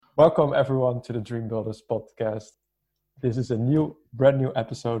Welcome everyone to the Dream Builders podcast. This is a brand new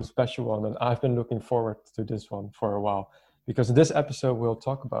episode, a special one, and I've been looking forward to this one for a while because in this episode we'll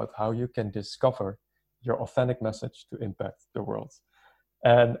talk about how you can discover your authentic message to impact the world.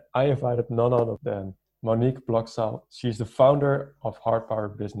 And I invited none other than Monique Blokzyl. She's the founder of Hard Power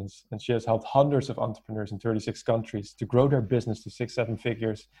Business, and she has helped hundreds of entrepreneurs in 36 countries to grow their business to 6-7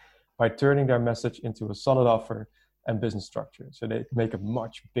 figures by turning their message into a solid offer and business structure, so they make a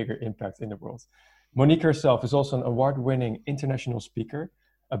much bigger impact in the world. Monique herself is also an award-winning international speaker,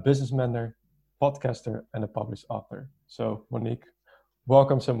 a business mentor, podcaster, and a published author. So Monique,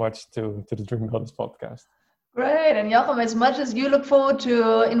 welcome so much to the Dream Builders podcast. Great, and Joachim, as much as you look forward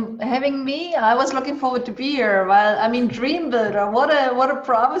to having me, I was looking forward to be here. Well, I mean, Dream Builder, what a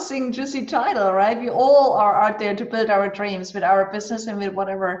promising, juicy title, right? We all are out there to build our dreams with our business and with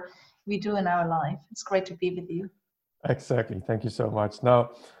whatever we do in our life. It's great to be with you. Exactly. Thank you so much.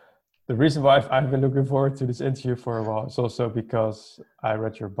 Now, the reason why I've been looking forward to this interview for a while is also because I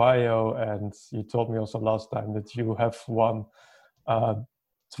read your bio, and you told me also last time that you have won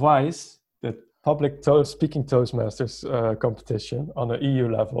twice the public speaking Toastmasters competition on an EU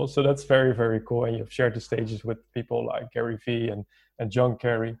level. So that's very, very cool. And you've shared the stages with people like Gary Vee and John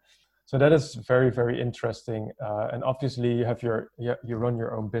Kerry. So that is very, very interesting. And obviously you run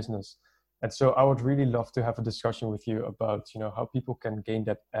your own business. And so I would really love to have a discussion with you about, how people can gain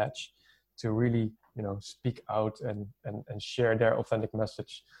that edge to really, speak out and share their authentic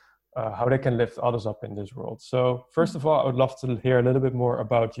message, how they can lift others up in this world. So first of all, I would love to hear a little bit more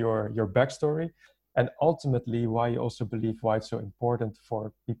about your backstory and ultimately why you also believe why it's so important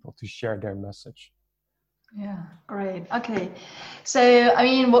for people to share their message. Yeah, great. Okay. So, I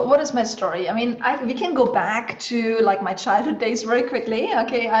mean, what is my story? I mean, we can go back to like my childhood days very quickly.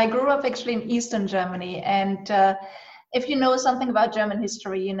 Okay. I grew up actually in Eastern Germany. And if you know something about German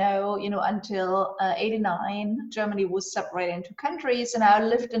history, until 89, Germany was separated into countries. And I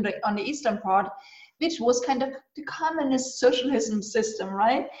lived on the eastern part, which was kind of the communist socialism system,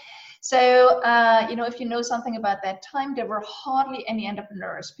 right? So, if you know something about that time, there were hardly any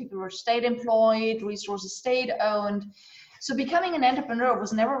entrepreneurs. People were state employed, resources state owned. So becoming an entrepreneur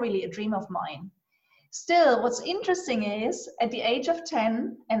was never really a dream of mine. Still, what's interesting is at the age of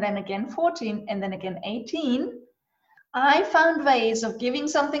 10, and then again 14, and then again 18, I found ways of giving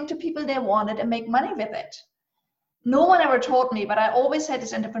something to people they wanted and make money with it. No one ever taught me, but I always had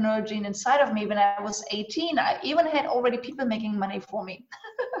this entrepreneurial gene inside of me. When I was 18, I even had already people making money for me.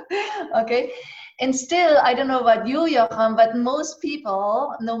 Okay. And still, I don't know about you, Joachim, but most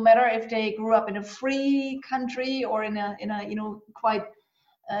people, no matter if they grew up in a free country or in a quite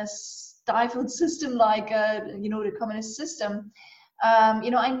stifled system like the communist system,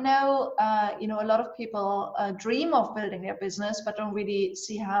 I know a lot of people dream of building their business, but don't really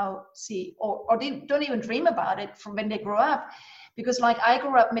or they don't even dream about it from when they grow up, because like I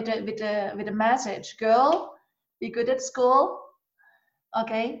grew up with a message: girl, be good at school,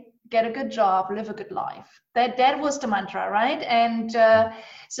 okay, get a good job, live a good life. That was the mantra, right? And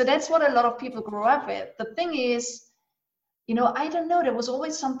so that's what a lot of people grew up with. The thing is, I don't know, there was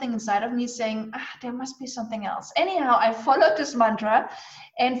always something inside of me saying, there must be something else. Anyhow, I followed this mantra.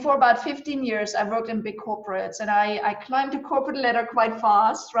 And for about 15 years, I worked in big corporates, and I climbed the corporate ladder quite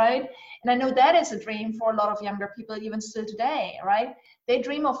fast, right? And I know that is a dream for a lot of younger people, even still today, right? They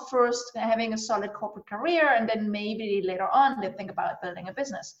dream of first having a solid corporate career, and then maybe later on, they think about building a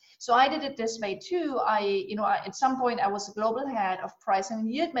business. So I did it this way too. At some point, I was a global head of pricing and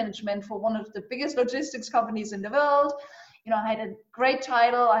yield management for one of the biggest logistics companies in the world. I had a great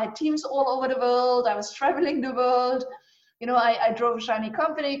title. I had teams all over the world. I was traveling the world. I drove a shiny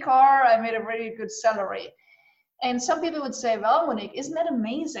company car. I made a really good salary. And some people would say, well, Monique, isn't that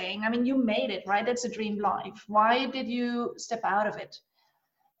amazing? I mean, you made it, right? That's a dream life. Why did you step out of it?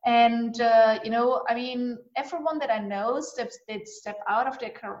 And, everyone that I know did step out of their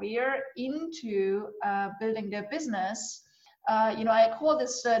career into building their business. I call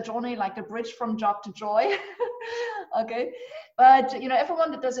this journey like the bridge from job to joy. Okay. But,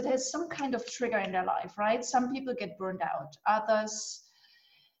 everyone that does it has some kind of trigger in their life, right? Some people get burned out. Others,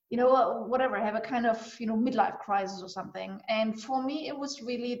 whatever, have a kind of, midlife crisis or something. And for me, it was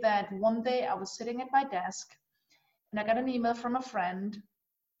really that one day I was sitting at my desk and I got an email from a friend.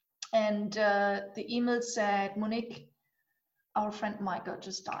 And the email said, Monique, our friend Michael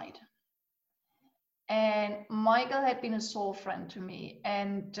just died. And Michael had been a soul friend to me.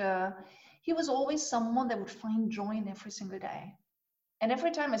 And he was always someone that would find joy in every single day. And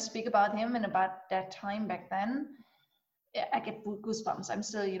every time I speak about him and about that time back then, I get goosebumps. I'm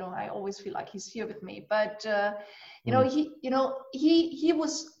still, I always feel like he's here with me. But he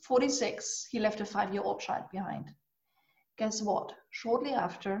was 46, he left a 5-year-old child behind. Guess what? Shortly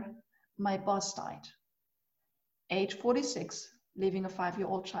after, my boss died. Age 46, leaving a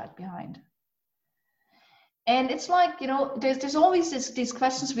 5-year-old child behind. And it's like, there's always these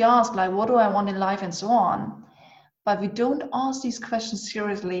questions we ask, like, what do I want in life and so on. But we don't ask these questions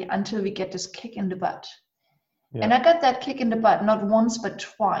seriously until we get this kick in the butt. Yeah. And I got that kick in the butt, not once, but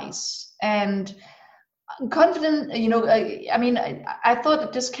twice. And I'm confident, I thought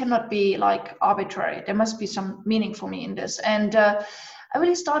that this cannot be like arbitrary. There must be some meaning for me in this. And I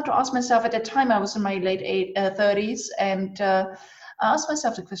really started to ask myself, at that time, I was in my late 30s, and I asked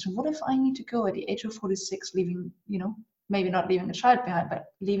myself the question, what if I need to go at the age of 46, leaving, maybe not leaving a child behind, but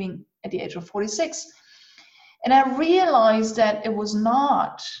leaving at the age of 46? And I realized that it was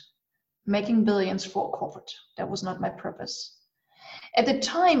not making billions for corporate. That was not my purpose. At the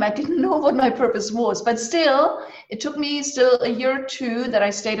time, I didn't know what my purpose was, but still, it took me still a year or two that I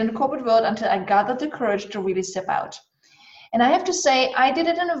stayed in the corporate world until I gathered the courage to really step out. And I have to say, I did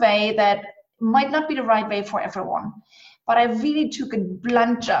it in a way that might not be the right way for everyone, but I really took a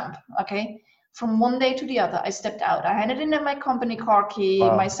blunt jump, okay? From one day to the other, I stepped out. I handed in my company car key,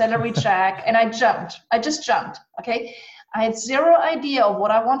 my salary check, and I jumped. I just jumped, okay? I had zero idea of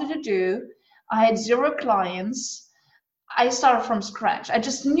what I wanted to do. I had zero clients. I started from scratch. I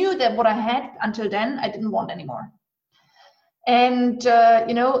just knew that what I had until then, I didn't want anymore. And,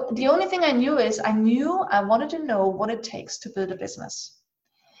 the only thing I knew is I wanted to know what it takes to build a business.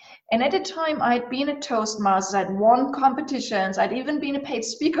 And at the time, I had been a Toastmasters, I'd won competitions, I'd even been a paid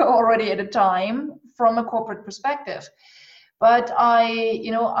speaker already at the time from a corporate perspective. But I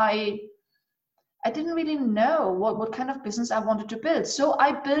didn't really know what kind of business I wanted to build. So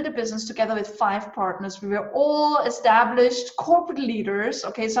I built a business together with 5 partners. We were all established corporate leaders.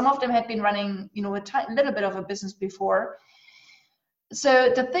 Okay, some of them had been running, a little bit of a business before.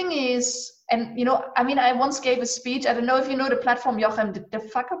 So the thing is, and I once gave a speech. I don't know if you know the platform, Joachim, the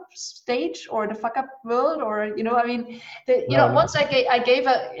fuck up stage or the fuck up world, or once I gave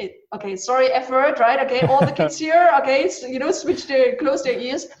okay, sorry, F word, right? Okay, all the kids here, okay, so, close their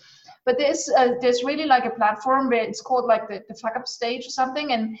ears. But there's really like a platform where it's called like the fuck up stage or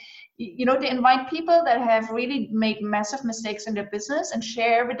something, and they invite people that have really made massive mistakes in their business and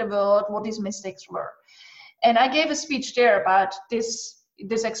share with the world what these mistakes were. And I gave a speech there about this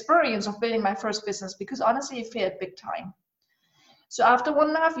experience of building my first business, because honestly, it failed big time. So after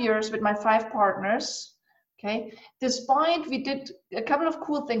 1.5 years with my 5 partners, okay, despite we did a couple of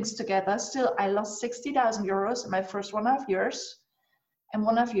cool things together, still I lost 60,000 euros in my first 1.5 years and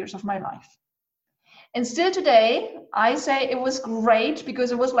 1.5 years of my life. And still today, I say it was great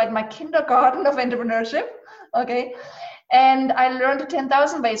because it was like my kindergarten of entrepreneurship, okay? And I learned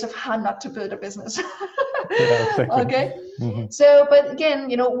 10,000 ways of how not to build a business. Yeah, exactly. Okay. Mm-hmm. So, but again,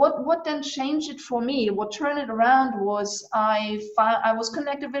 what then changed it for me? What turned it around was I was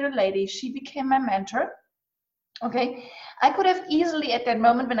connected with a lady. She became my mentor. Okay. I could have easily, at that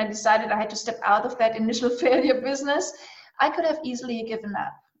moment when I decided I had to step out of that initial failure business, I could have easily given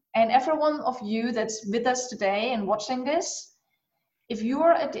up. And every one of you that's with us today and watching this, if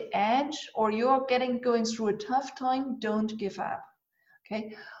you're at the edge or you're going through a tough time, don't give up,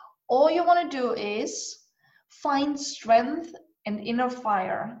 okay? All you want to do is find strength and inner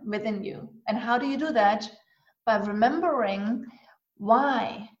fire within you. And how do you do that? By remembering,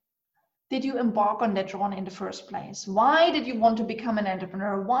 why did you embark on that journey in the first place? Why did you want to become an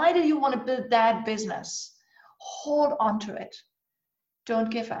entrepreneur? Why do you want to build that business? Hold on to it. Don't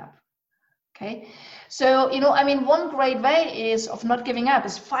give up. Okay, so one great way of not giving up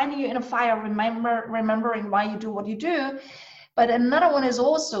is finding your inner fire, remembering why you do what you do. But another one is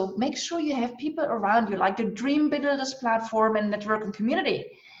also make sure you have people around you, like the Dream Builders platform and networking community.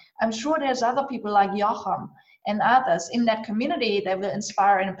 I'm sure there's other people like Joachim and others in that community that will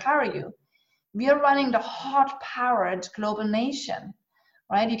inspire and empower you. We are running the Heart-Powered Global Nation.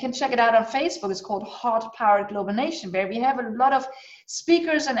 Right? You can check it out on Facebook. It's called Heart-Powered Global Nation, where we have a lot of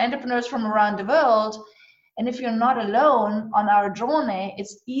speakers and entrepreneurs from around the world. And if you're not alone on our journey,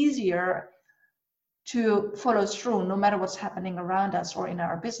 it's easier to follow through no matter what's happening around us or in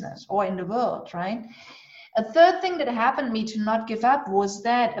our business or in the world, right? A third thing that happened to me to not give up was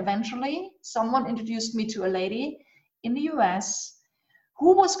that eventually someone introduced me to a lady in the US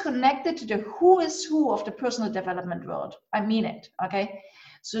who was connected to the who is who of the personal development world. I mean it, okay?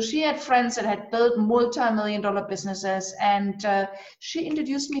 So she had friends that had built multi-million-dollar businesses, and she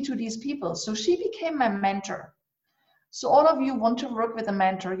introduced me to these people. So she became my mentor. So all of you want to work with a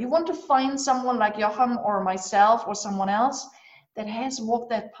mentor. You want to find someone like Joachim or myself or someone else that has walked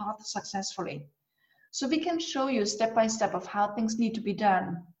that path successfully. So we can show you step by step of how things need to be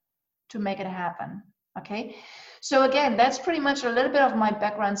done. to make it happen. Okay. So again, that's pretty much a little bit of my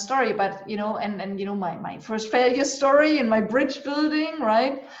background story, but and my first failure story in my bridge building,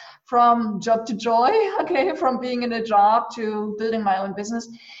 right? From job to joy, okay, from being in a job to building my own business.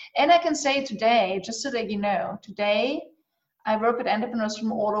 And I can say today, just so that you know, today I work with entrepreneurs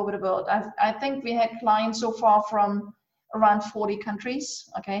from all over the world. I think we had clients so far from around 40 countries,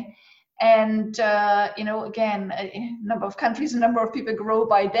 okay? And, again, a number of countries, a number of people grow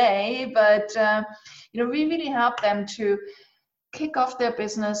by day, but, we really help them to kick off their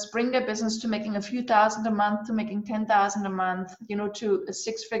business, bring their business to making a few thousand a month, to making 10,000 a month, to a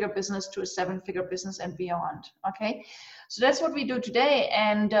 6-figure business, to a 7-figure business and beyond, okay? So that's what we do today.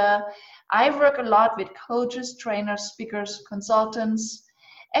 And I work a lot with coaches, trainers, speakers, consultants,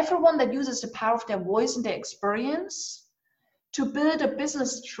 everyone that uses the power of their voice and their experience to build a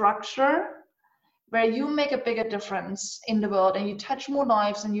business structure where you make a bigger difference in the world and you touch more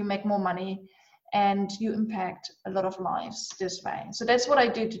lives and you make more money and you impact a lot of lives this way. So that's what I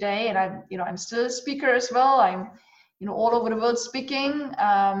do today. And I'm still a speaker as well. I'm, all over the world speaking.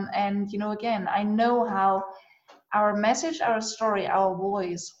 Again, I know how our message, our story, our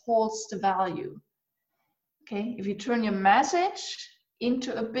voice holds the value. Okay. If you turn your message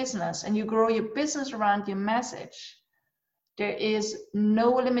into a business and you grow your business around your message, there is no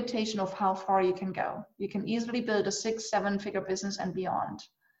limitation of how far you can go. You can easily build a 6-7-figure business and beyond.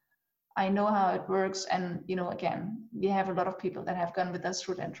 I know how it works. And, again, we have a lot of people that have gone with us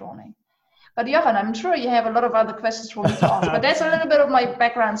through that journey. But Johan, I'm sure you have a lot of other questions for me to ask, but that's a little bit of my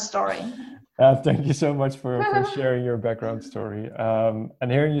background story. Thank you so much for sharing your background story.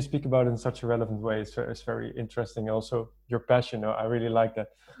 And hearing you speak about it in such a relevant way is very interesting. Also, your passion, I really like that.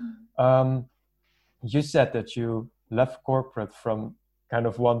 You said that you left corporate from kind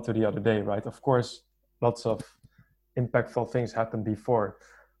of one to the other day, right? Of course, lots of impactful things happened before.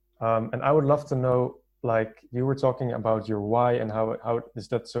 And I would love to know, like you were talking about your why and how is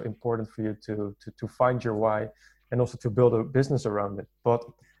that so important for you to find your why and also to build a business around it. But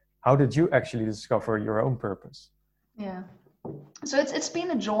how did you actually discover your own purpose? Yeah. So it's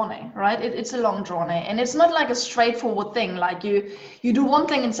been a journey, right? It's a long journey, and it's not like a straightforward thing. Like you do one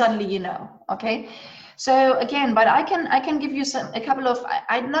thing and suddenly okay. So again, but I can give you a couple of.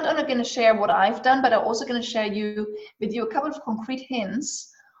 I'm not only going to share what I've done, but I'm also going to share with you a couple of concrete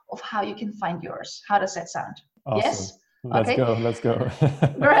hints of how you can find yours. How does that sound? Awesome. Yes. Let's go.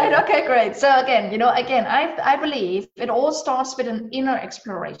 Great. Okay, great. So again, I believe it all starts with an inner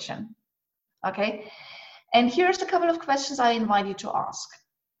exploration. Okay. And here's a couple of questions I invite you to ask.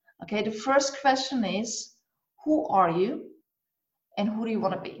 Okay. The first question is, who are you and who do you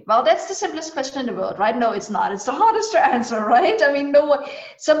want to be? Well, that's the simplest question in the world, right? No, it's not. It's the hardest to answer, right? I mean,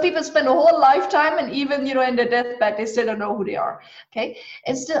 some people spend a whole lifetime and even, in their deathbed, they still don't know who they are. Okay.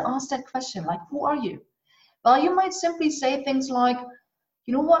 And still ask that question, like, who are you? Well, you might simply say things like,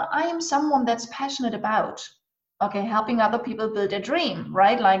 you know what, I am someone that's passionate about, okay, helping other people build their dream,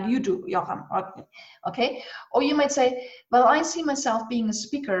 right? Like you do, Johan, okay? Or you might say, well, I see myself being a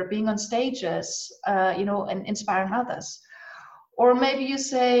speaker, being on stages, and inspiring others. Or maybe you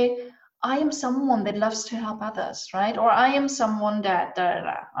say, I am someone that loves to help others, right? Or I am someone that,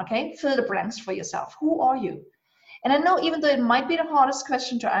 okay? Fill the blanks for yourself. Who are you? And I know even though it might be the hardest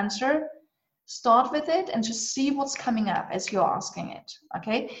question to answer, start with it and just see what's coming up as you're asking it,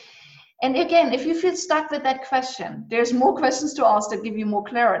 okay? And again, if you feel stuck with that question, there's more questions to ask that give you more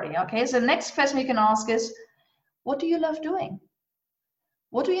clarity, okay? So the next question you can ask is, what do you love doing?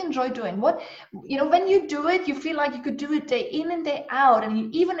 What do you enjoy doing? When you do it, you feel like you could do it day in and day out,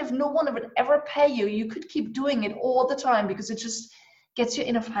 and even if no one would ever pay you, you could keep doing it all the time because it just gets your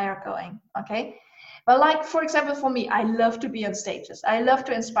inner fire going, okay? But like, for example, for me, I love to be on stages. I love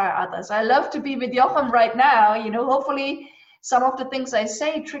to inspire others. I love to be with Jochen right now. Hopefully some of the things I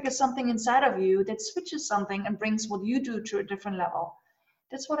say trigger something inside of you that switches something and brings what you do to a different level.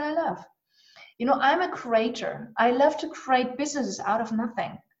 That's what I love. I'm a creator. I love to create businesses out of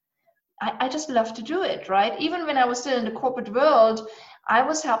nothing. I just love to do it, right? Even when I was still in the corporate world, I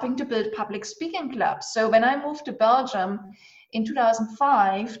was helping to build public speaking clubs. So when I moved to Belgium in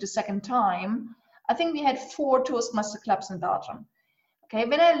 2005, the second time, I think we had 4 Toastmaster clubs in Belgium. Okay,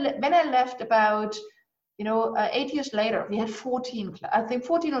 when I left about 8 years later, we had 14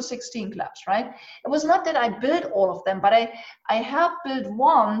 or 16 clubs, right? It was not that I built all of them, but I helped build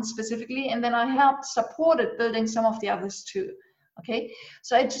one specifically, and then I helped supported building some of the others too. Okay,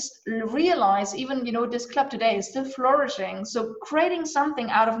 so I just realized even this club today is still flourishing. So creating something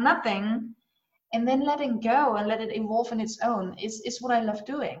out of nothing and then letting go and let it evolve on its own is what I love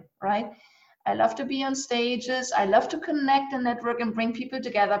doing, right? I love to be on stages. I love to connect and network and bring people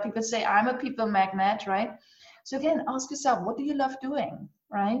together. People say I'm a people magnet, right? So again, ask yourself, what do you love doing,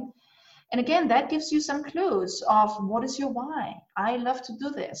 right? And again, that gives you some clues of what is your why. I love to do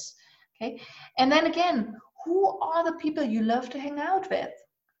this, okay? And then again, who are the people you love to hang out with,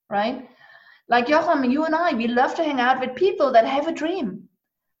 right? Like Joachim, you and I, we love to hang out with people that have a dream.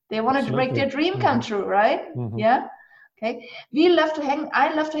 They want to make their dream come true, right? Yeah. Okay. I love to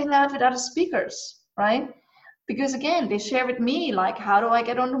hang out with other speakers, right? Because again, they share with me, like, how do I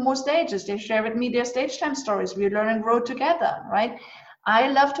get onto more stages? They share with me their stage time stories. We learn and grow together, right? I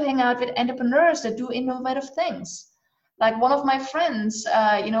love to hang out with entrepreneurs that do innovative things. Like one of my friends,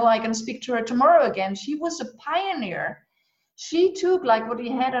 I can speak to her tomorrow again. She was a pioneer. She took like what we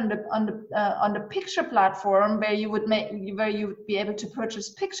had on the picture platform where you would be able to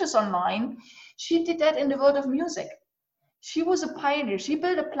purchase pictures online. She did that in the world of music. She was a pioneer. She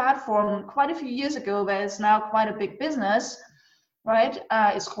built a platform quite a few years ago where it's now quite a big business, right?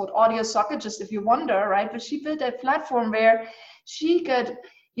 It's called Audio Socket, just if you wonder, right? But she built a platform where she could,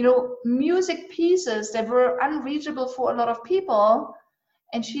 music pieces that were unreachable for a lot of people.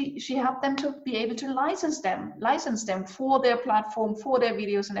 And she helped them to be able to license them for their platform, for their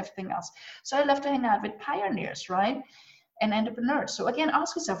videos and everything else. So I love to hang out with pioneers, right? And entrepreneurs. So again,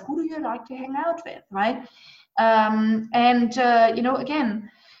 ask yourself, who do you like to hang out with, right? Again,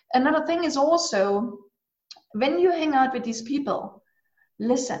 another thing is also, when you hang out with these people,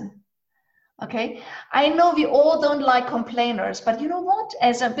 listen. Okay, I know we all don't like complainers, but you know what?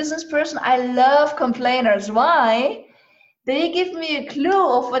 As a business person, I love complainers. Why? They give me a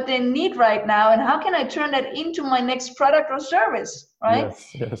clue of what they need right now, and how can I turn that into my next product or service, right?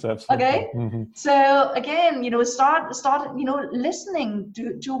 Yes, absolutely. Okay. So again, start listening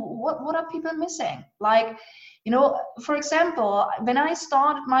to what are people missing? Like, for example, when I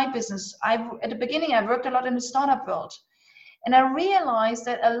started my business, at the beginning I worked a lot in the startup world, and I realized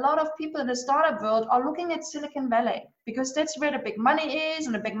that a lot of people in the startup world are looking at Silicon Valley because that's where the big money is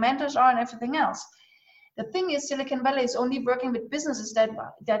and the big mentors are and everything else. The thing is, Silicon Valley is only working with businesses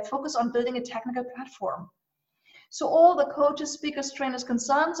that focus on building a technical platform. So all the coaches, speakers, trainers,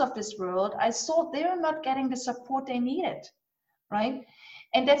 consultants of this world, I saw they're not getting the support they needed, right?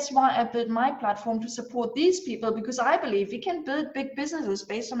 And that's why I built my platform to support these people, because I believe we can build big businesses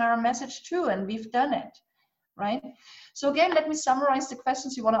based on our message too, and we've done it, right? So again, let me summarize the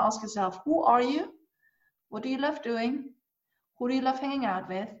questions you want to ask yourself. Who are you? What do you love doing? Who do you love hanging out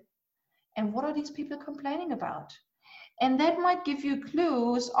with? And what are these people complaining about? And that might give you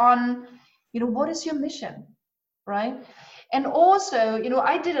clues on, what is your mission, right? And also,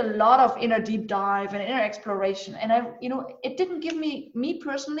 I did a lot of inner deep dive and inner exploration. And it didn't give me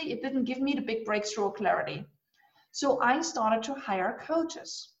personally, it didn't give me the big breakthrough or clarity. So I started to hire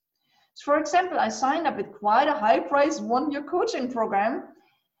coaches. So for example, I signed up with quite a high price 1-year coaching program.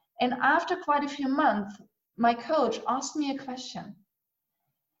 And after quite a few months, my coach asked me a question.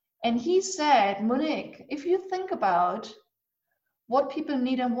 And he said, Monique, if you think about what people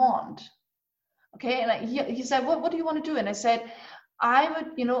need and want, okay, and he said, what do you want to do? And I said, I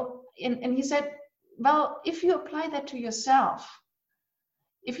would, and he said, well, if you apply that to yourself,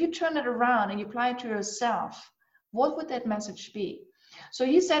 if you turn it around and you apply it to yourself, what would that message be? So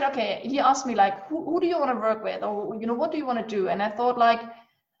he said, okay, he asked me like, who do you want to work with? Or, what do you want to do? And I thought like,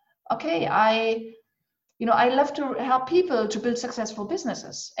 okay, I love to help people to build successful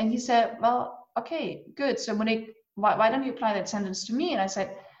businesses. And he said, well, okay, good. So Monique, why don't you apply that sentence to me? And I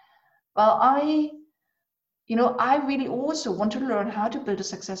said, well, I really also want to learn how to build a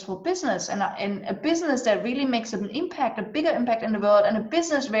successful business and a business that really makes an impact, a bigger impact in the world, and a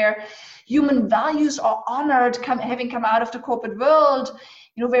business where human values are honored, having come out of the corporate world,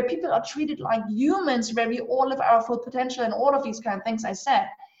 where people are treated like humans, where we all live our full potential and all of these kind of things I said.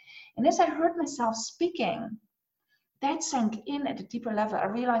 And as I heard myself speaking, that sank in at a deeper level. I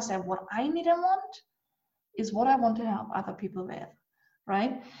realized that what I need and want is what I want to help other people with,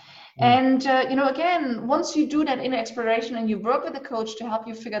 right? And, again, once you do that inner exploration and you work with a coach to help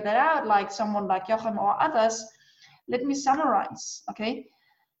you figure that out, like someone like Joachim or others, let me summarize, okay?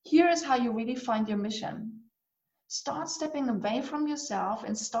 Here is how you really find your mission. Start stepping away from yourself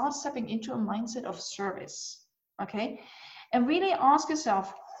and start stepping into a mindset of service, okay? And really ask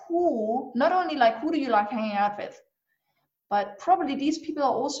yourself, not only like who do you like hanging out with, but probably these people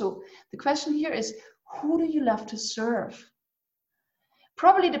are also, the question here is, who do you love to serve?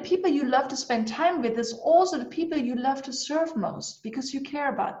 Probably the people you love to spend time with is also the people you love to serve most because you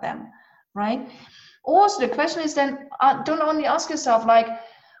care about them, right? Also, the question is then, don't only ask yourself like,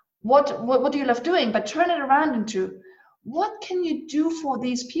 what do you love doing, but turn it around into, what can you do for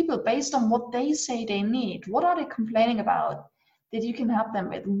these people based on what they say they need? What are they complaining about that you can help them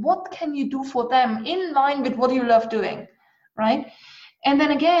with? What can you do for them in line with what you love doing, right? And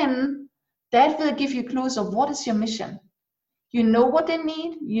then again, that will give you clues of what is your mission. You know what they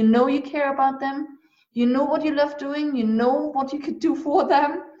need, you know you care about them, you know what you love doing, you know what you could do for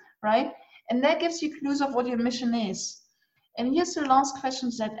them, right? And that gives you clues of what your mission is. And here's the last question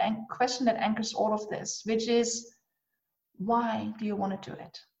that anchors all of this, which is, why do you want to do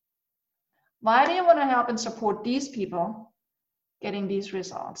it? Why do you want to help and support these people getting these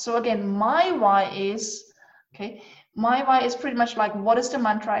results? So again, my why is pretty much like, what is the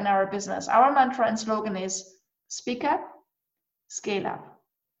mantra in our business? Our mantra and slogan is speak up, scale up,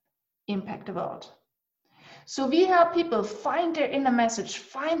 impact the world. So we help people find their inner message,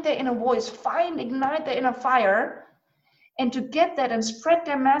 find their inner voice, ignite their inner fire, and to get that and spread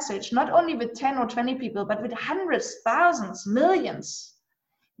their message, not only with 10 or 20 people, but with hundreds, thousands, millions.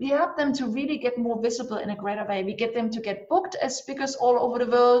 We help them to really get more visible in a greater way. We get them to get booked as speakers all over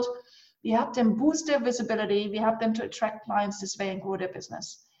the world. We help them boost their visibility. We help them to attract clients this way and grow their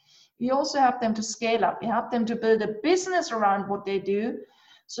business. We also help them to scale up. We help them to build a business around what they do,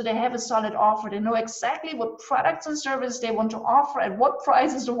 so they have a solid offer. They know exactly what products and services they want to offer, at what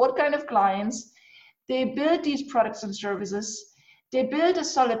prices, to what kind of clients. They build these products and services. They build a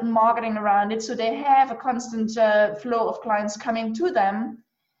solid marketing around it, so they have a constant flow of clients coming to them.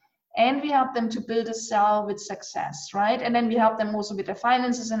 And we help them to build a sell with success, right? And then we help them also with their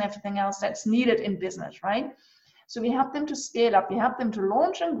finances and everything else that's needed in business, right? So we help them to scale up. We help them to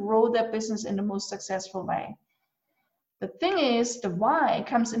launch and grow their business in the most successful way. The thing is, the why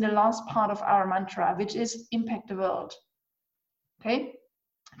comes in the last part of our mantra, which is impact the world. Okay?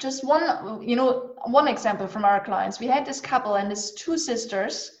 Just one example from our clients. We had this couple and these two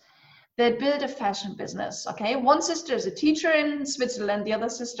sisters that built a fashion business. Okay, one sister is a teacher in Switzerland. The other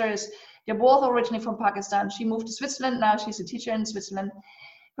sister they're both originally from Pakistan. She moved to Switzerland. Now she's a teacher in Switzerland.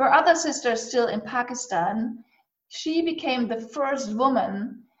 Her other sister is still in Pakistan. She became the first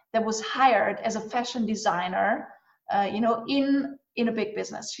woman that was hired as a fashion designer, in a big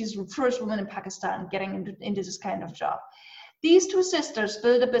business. She's the first woman in Pakistan getting into this kind of job. These two sisters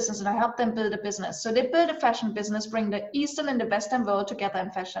build a business, and I helped them build a business. So they build a fashion business, bring the Eastern and the Western world together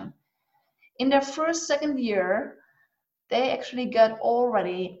in fashion. In their second year, they actually got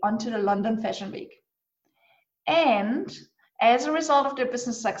already onto the London Fashion Week. And as a result of their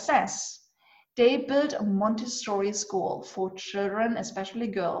business success, they built a Montessori school for children, especially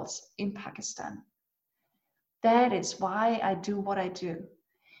girls, in Pakistan. That is why I do what I do.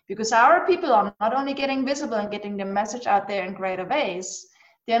 Because our people are not only getting visible and getting the message out there in greater ways,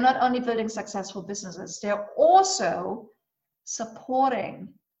 they're not only building successful businesses, they're also supporting,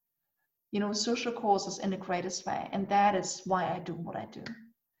 social causes in the greatest way. And that is why I do what I do.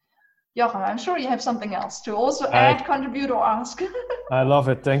 Jochen, I'm sure you have something else to also add, contribute, or ask. I love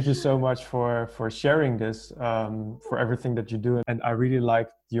it. Thank you so much for sharing this, for everything that you do. And I really like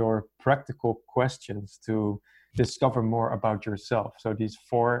your practical questions to discover more about yourself. So these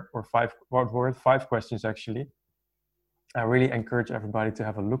 4 or 5 questions actually. I really encourage everybody to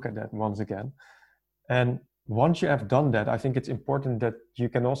have a look at that once again. And once you have done that, I think it's important that you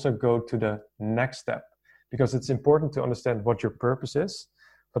can also go to the next step, because it's important to understand what your purpose is,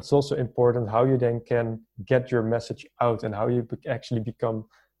 but it's also important how you then can get your message out and how you actually become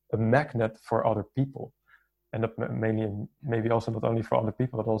a magnet for other people. And maybe also not only for other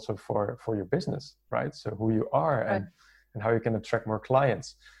people, but also for your business, right? So who you are and how you can attract more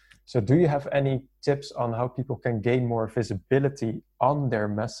clients. So do you have any tips on how people can gain more visibility on their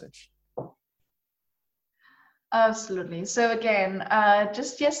message? Absolutely. So again,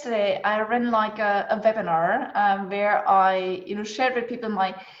 just yesterday, I ran like a webinar where I, shared with people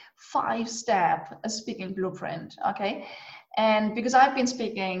my 5-step speaking blueprint. Okay. And because I've been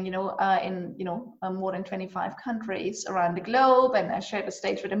speaking, in more than 25 countries around the globe, and I shared the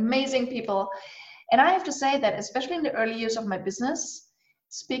stage with amazing people. And I have to say that, especially in the early years of my business,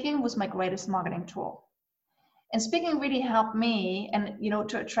 speaking was my greatest marketing tool. And speaking really helped me and,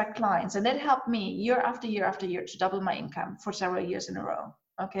 to attract clients. And that helped me year after year after year to double my income for several years in a row.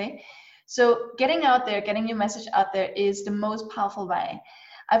 Okay. So getting out there, getting your message out there is the most powerful way.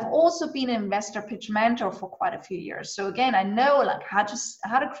 I've also been an investor pitch mentor for quite a few years. So again, I know like how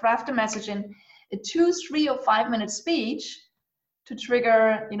to craft a message in a 2, 3, or 5-minute speech to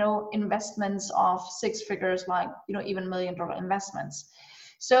trigger, investments of 6 figures, like, even $1 million investments.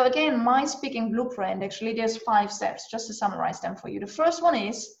 So again, my speaking blueprint, actually there's 5 steps, just to summarize them for you. The first one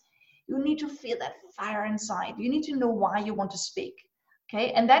is you need to feel that fire inside. You need to know why you want to speak.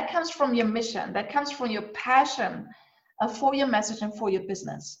 Okay. And that comes from your mission. That comes from your passion for your message and for your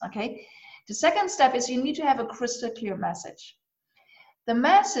business. Okay. The second step is you need to have a crystal clear message. The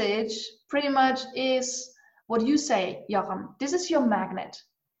message pretty much is what you say, Jochen. This is your magnet.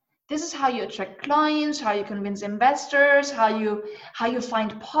 This is how you attract clients, how you convince investors, how you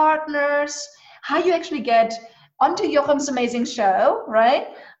find partners, how you actually get onto Jochen's amazing show, right?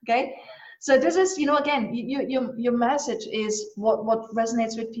 Okay. So this is, again, your message is what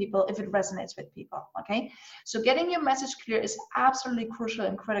resonates with people, if it resonates with people, okay? So getting your message clear is absolutely crucial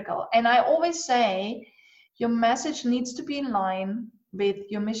and critical. And I always say your message needs to be in line with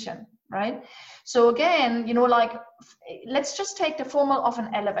your mission, right? So again, let's just take the formal of an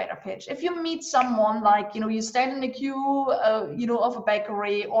elevator pitch. If you meet someone like, you stand in the queue, of a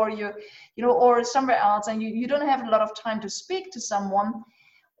bakery or or somewhere else, and you don't have a lot of time to speak to someone,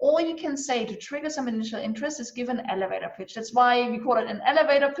 all you can say to trigger some initial interest is give an elevator pitch. That's why we call it an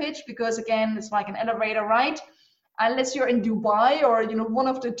elevator pitch, because again, it's like an elevator ride. Unless you're in Dubai or, one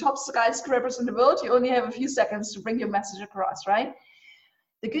of the top skyscrapers in the world, you only have a few seconds to bring your message across, right?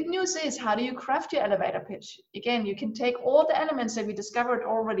 The good news is, how do you craft your elevator pitch? Again, you can take all the elements that we discovered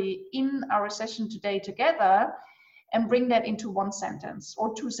already in our session today together and bring that into one sentence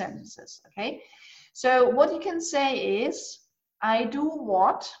or two sentences, okay? So what you can say is, I do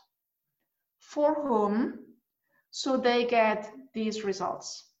what, for whom, so they get these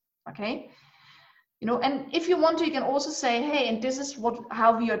results, okay? And if you want to, you can also say, hey, and this is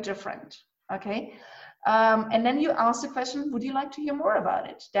how we are different, okay? And then you ask the question, would you like to hear more about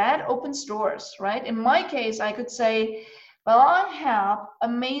it? That opens doors, right? In my case, I could say, well, I help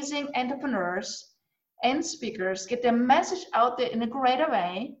amazing entrepreneurs and speakers get their message out there in a greater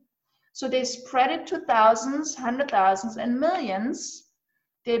way. So they spread it to thousands, hundred thousands, and millions.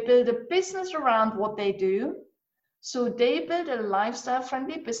 They build a business around what they do. So they build a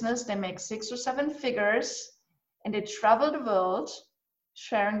lifestyle-friendly business. They make 6 or 7 figures, and they travel the world,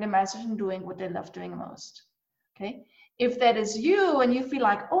 sharing the message and doing what they love doing most. Okay. If that is you and you feel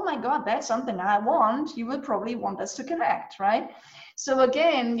like, oh my God, that's something I want, you will probably want us to connect, right? So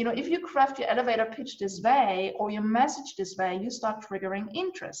again, if you craft your elevator pitch this way or your message this way, you start triggering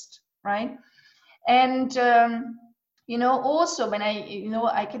interest, right? And also when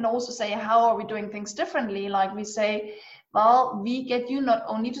I can also say, how are we doing things differently? Like we say, well, we get you not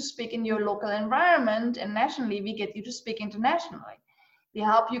only to speak in your local environment and nationally, we get you to speak internationally. We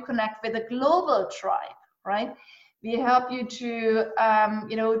help you connect with a global tribe, right? We help you to,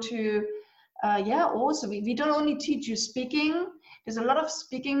 also, we don't only teach you speaking. There's a lot of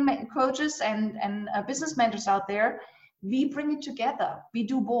speaking coaches and business mentors out there. We bring it together. We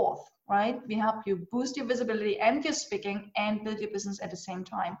do both, right? We help you boost your visibility and your speaking and build your business at the same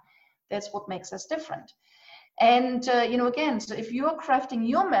time. That's what makes us different. And, again, so if you're crafting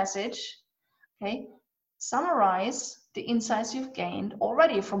your message, okay, summarize the insights you've gained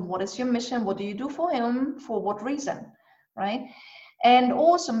already from what is your mission, what do you do for him, for what reason, right? And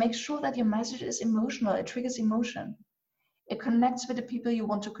also make sure that your message is emotional, it triggers emotion. It connects with the people you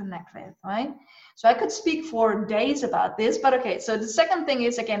want to connect with, right? So I could speak for days about this, but okay, so the second thing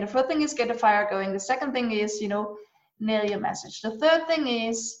is, again, the first thing is get the fire going. The second thing is, nail your message. The third thing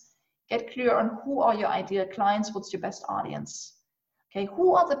is get clear on who are your ideal clients, what's your best audience. Okay,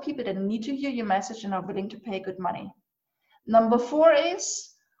 who are the people that need to hear your message and are willing to pay good money? Number 4 is,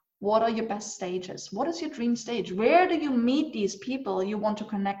 what are your best stages? What is your dream stage? Where do you meet these people you want to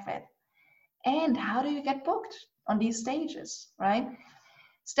connect with? And how do you get booked on these stages, right?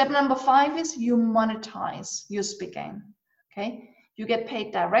 Step number 5 is you monetize your speaking, okay? You get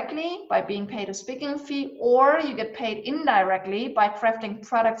paid directly by being paid a speaking fee, or you get paid indirectly by crafting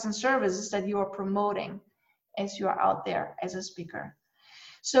products and services that you are promoting as you are out there as a speaker.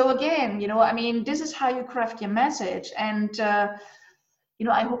 So again, this is how you craft your message. And,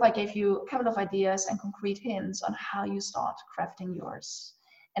 I hope I gave you a couple of ideas and concrete hints on how you start crafting yours.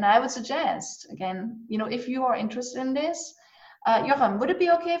 And I would suggest, again, if you are interested in this, Jochen, would it be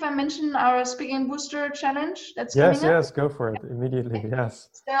okay if I mention our Speaking Booster Challenge that's coming up? Yes, go for it immediately, Okay. yes.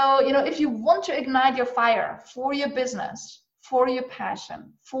 So, if you want to ignite your fire for your business, for your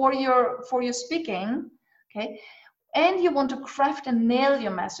passion, for your speaking, okay, and you want to craft and nail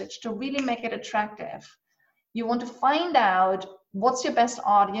your message to really make it attractive, you want to find out what's your best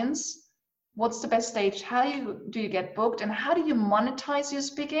audience, what's the best stage, how do you get booked, and how do you monetize your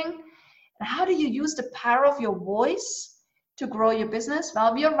speaking, and how do you use the power of your voice to grow your business?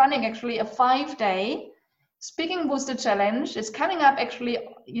 Well, we are running actually a 5-day Speaking Booster Challenge. It's coming up actually,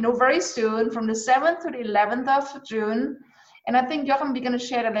 very soon, from the 7th to the 11th of June. And I think, Jochen, we're going to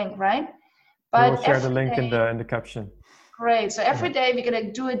share the link, right? But we'll share the link in the caption. Great. So every day we're going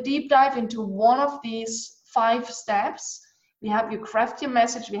to do a deep dive into one of these 5 steps. We help you craft your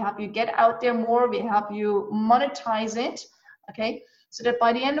message. We help you get out there more. We help you monetize it. Okay. So that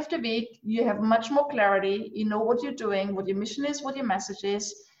by the end of the week, you have much more clarity. You know what you're doing, what your mission is, what your message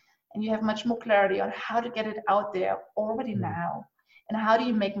is, and you have much more clarity on how to get it out there already now. And how do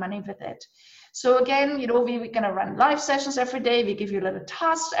you make money with it? So again, we're going to run live sessions every day. We give you little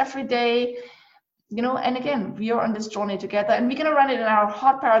tasks every day, and again, we are on this journey together, and we're going to run it in our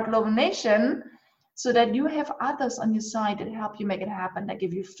Hot Power Global Nation so that you have others on your side that help you make it happen, that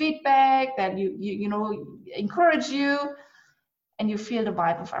give you feedback, that you encourage you, and you feel the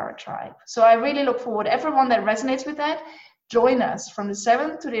vibe of our tribe. So I really look forward, everyone that resonates with that, join us from the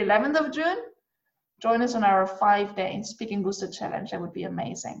 7th to the 11th of June. Join us on our 5-day Speaking Booster Challenge. That would be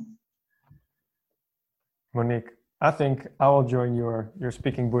amazing. Monique, I think I will join your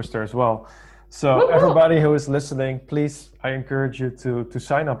Speaking Booster as well. So everybody who is listening, please, I encourage you to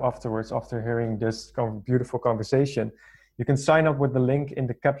sign up afterwards after hearing this beautiful conversation. You can sign up with the link in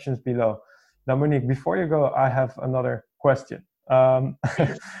the captions below. Now, Monique, before you go, I have another question. And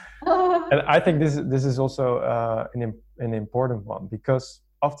I think this is also an important one, because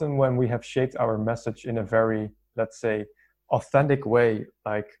often when we have shaped our message in a very, let's say, authentic way,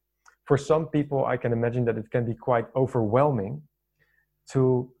 like for some people, I can imagine that it can be quite overwhelming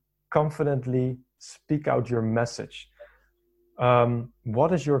to confidently speak out your message.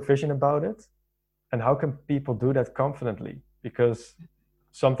 What is your vision about it? And how can people do that confidently? Because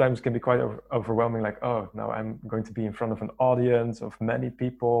sometimes it can be quite overwhelming, like, oh, now I'm going to be in front of an audience of many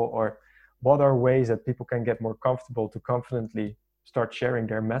people, or what are ways that people can get more comfortable to confidently start sharing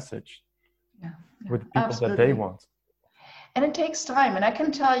their message with people absolutely. that they want? And it takes time. And I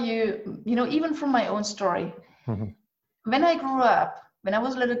can tell you, even from my own story, when I grew up, when I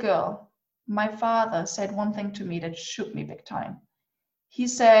was a little girl, my father said one thing to me that shook me big time. He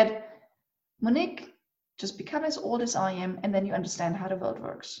said, Monique, just become as old as I am, and then you understand how the world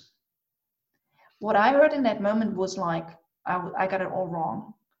works. What I heard in that moment was like, I got it all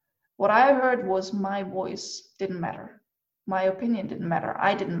wrong. What I heard was my voice didn't matter. My opinion didn't matter.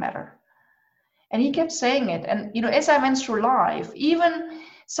 I didn't matter. And he kept saying it. And, as I went through life, even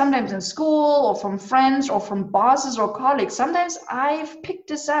sometimes in school or from friends or from bosses or colleagues, sometimes I've picked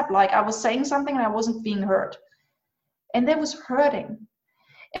this up, like I was saying something and I wasn't being heard. And that was hurting.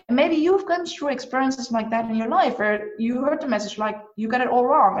 And maybe you've gone through experiences like that in your life where you heard the message like you got it all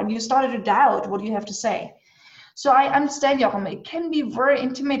wrong and you started to doubt what you have to say. So I understand, Joachim, it can be very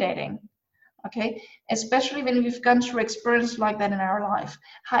intimidating, okay? Especially when we've gone through experiences like that in our life.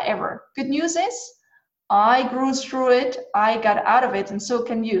 However, good news is I grew through it, I got out of it, and so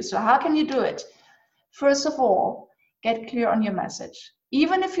can you. So how can you do it? First of all, get clear on your message.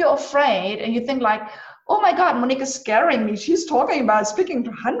 Even if you're afraid and you think like, oh my God, Monique is scaring me. She's talking about speaking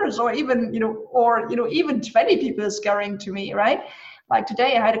to hundreds or even, even 20 people is scaring to me, right? Like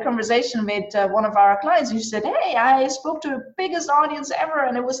today I had a conversation with one of our clients and she said, hey, I spoke to the biggest audience ever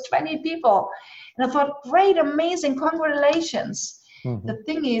and it was 20 people. And I thought, great, amazing, congratulations. The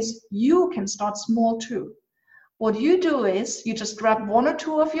thing is, you can start small too. What you do is you just grab 1 or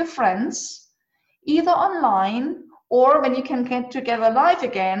 2 of your friends, either online or when you can get together live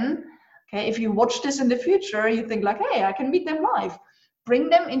again. Okay, if you watch this in the future, you think like, hey, I can meet them live. Bring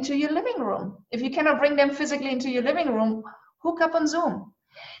them into your living room. If you cannot bring them physically into your living room, hook up on Zoom.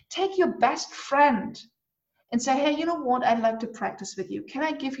 Take your best friend and say, hey, you know what? I'd like to practice with you. Can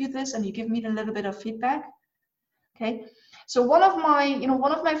I give you this? And you give me a little bit of feedback. Okay. So one of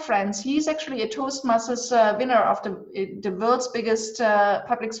my friends, he's actually a Toastmasters winner of the world's biggest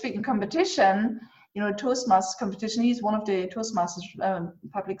public speaking competition. Toastmasters competition. He's one of the Toastmasters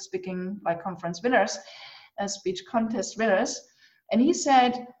public speaking conference winners, speech contest winners. And he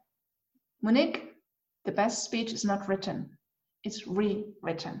said, Monique, the best speech is not written. It's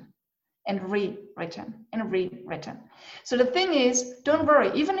rewritten and rewritten and rewritten. So the thing is, don't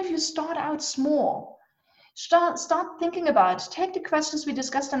worry. Even if you start out small, start thinking about, take the questions we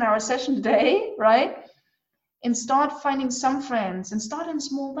discussed in our session today, right? And start finding some friends and start in a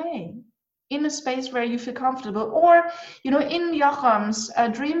small way, in a space where you feel comfortable, or, in Joachim's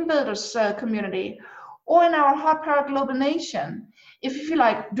Dream Builders community, or in our Hot Power Global Nation. If you feel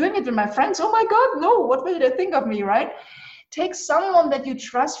like doing it with my friends, oh my God, no, what will they think of me, right? Take someone that you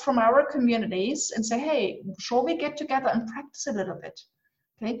trust from our communities and say, hey, shall we get together and practice a little bit,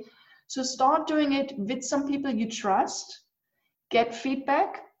 okay? So start doing it with some people you trust, get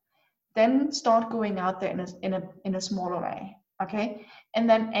feedback, then start going out there in a smaller way, okay? And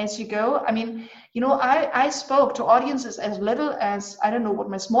then as you go, I spoke to audiences as little as, I don't know what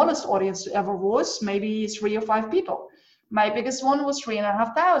my smallest audience ever was, maybe 3 or 5 people. My biggest one was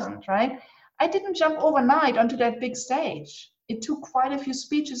 3,500, right? I didn't jump overnight onto that big stage. It took quite a few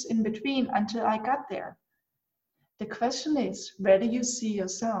speeches in between until I got there. The question is, where do you see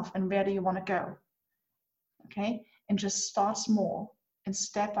yourself and where do you want to go? Okay, and just start small and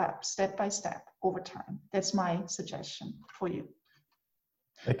step up, step by step, over time. That's my suggestion for you.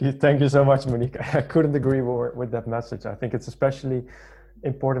 Thank you so much, Monique. I couldn't agree more with that message. I think it's especially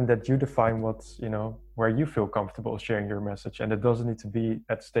important that you define what's, where you feel comfortable sharing your message. And it doesn't need to be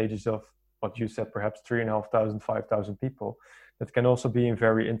at stages of what you said, perhaps 3,500, 5,000 people. That can also be in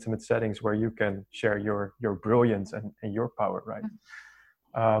very intimate settings where you can share your brilliance and your power, right?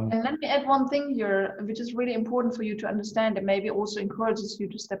 And let me add one thing here, which is really important for you to understand and maybe also encourages you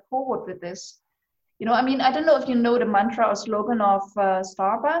to step forward with this. I don't know if you know the mantra or slogan of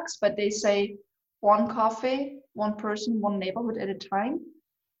Starbucks, but they say one coffee, one person, one neighborhood at a time.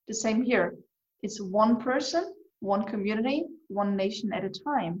 The same here. It's one person, one community, one nation at a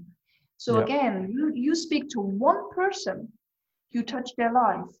time. So again, you speak to one person, you touch their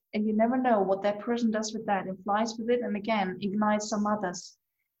life, and you never know what that person does with that and flies with it, and again, ignites some others.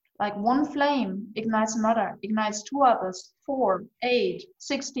 Like one flame ignites another, ignites two others, 4, 8,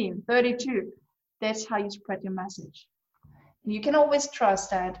 16, 32. That's how you spread your message. And you can always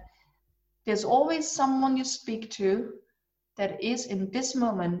trust that there's always someone you speak to that is in this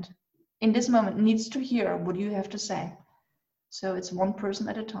moment needs to hear what you have to say. So it's one person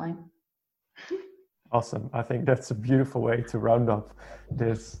at a time. Awesome. I think that's a beautiful way to round up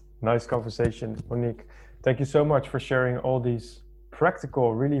this nice conversation. Monique, thank you so much for sharing all these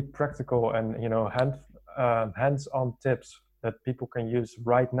really practical and hands-on tips that people can use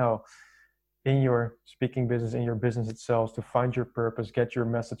right now in your speaking business, in your business itself, to find your purpose, get your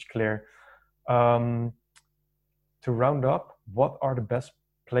message clear. To round up, what are the best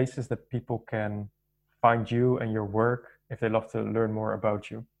places that people can find you and your work if they love to learn more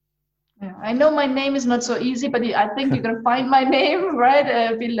about you? Yeah, I know my name is not so easy, but I think you're going to find my name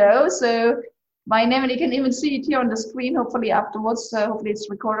right below. So my name, and you can even see it here on the screen, hopefully afterwards. Hopefully it's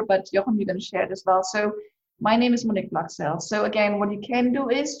recorded, but Jochen, you're going to share it as well. So my name is Monique Blokzyl. So again, what you can do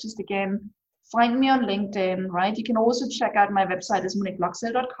is just find me on LinkedIn, right? You can also check out my website is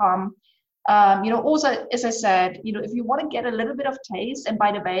moniqueblokzyl.com. Also, as I said, if you want to get a little bit of taste, and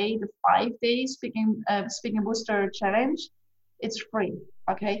by the way, the 5-day speaking booster challenge, it's free.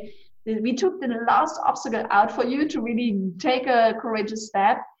 Okay. We took the last obstacle out for you to really take a courageous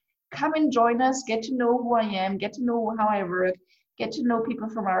step. Come and join us, get to know who I am, get to know how I work, get to know people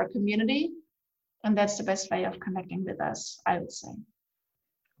from our community. And that's the best way of connecting with us, I would say.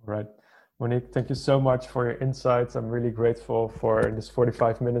 All right. Monique, thank you so much for your insights. I'm really grateful for this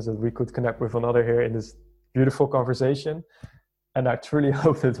 45 minutes that we could connect with one another here in this beautiful conversation. And I truly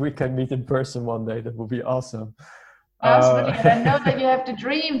hope that we can meet in person one day. That would be awesome. Absolutely. And I know that you have the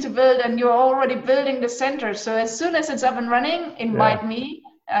dream to build, and you're already building the center. So as soon as it's up and running, invite me.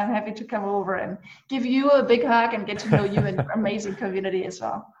 I'm happy to come over and give you a big hug and get to know you and your amazing community as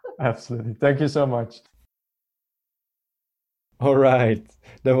well. Absolutely. Thank you so much. All right.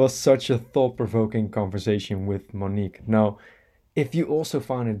 That was such a thought-provoking conversation with Monique. Now, if you also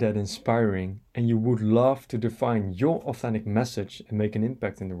found it that inspiring and you would love to define your authentic message and make an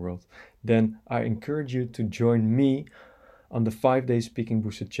impact in the world, then I encourage you to join me on the 5-day Speaking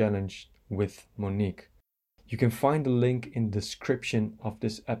Booster Challenge with Monique. You can find the link in the description of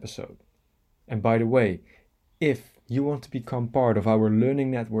this episode. And by the way, if you want to become part of our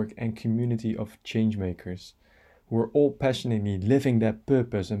learning network and community of changemakers who are all passionately living their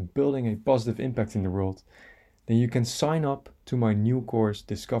purpose and building a positive impact in the world, then you can sign up to my new course,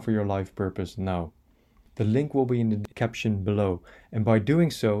 Discover Your Life Purpose Now. The link will be in the caption below, and by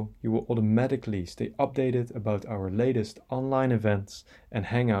doing so, you will automatically stay updated about our latest online events and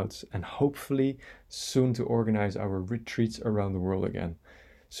hangouts, and hopefully soon to organize our retreats around the world again.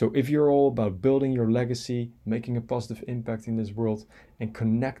 So if you're all about building your legacy, making a positive impact in this world, and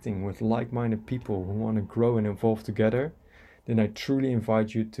connecting with like-minded people who want to grow and evolve together, then I truly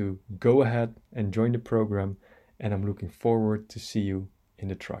invite you to go ahead and join the program, and I'm looking forward to see you in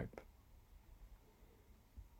the tribe.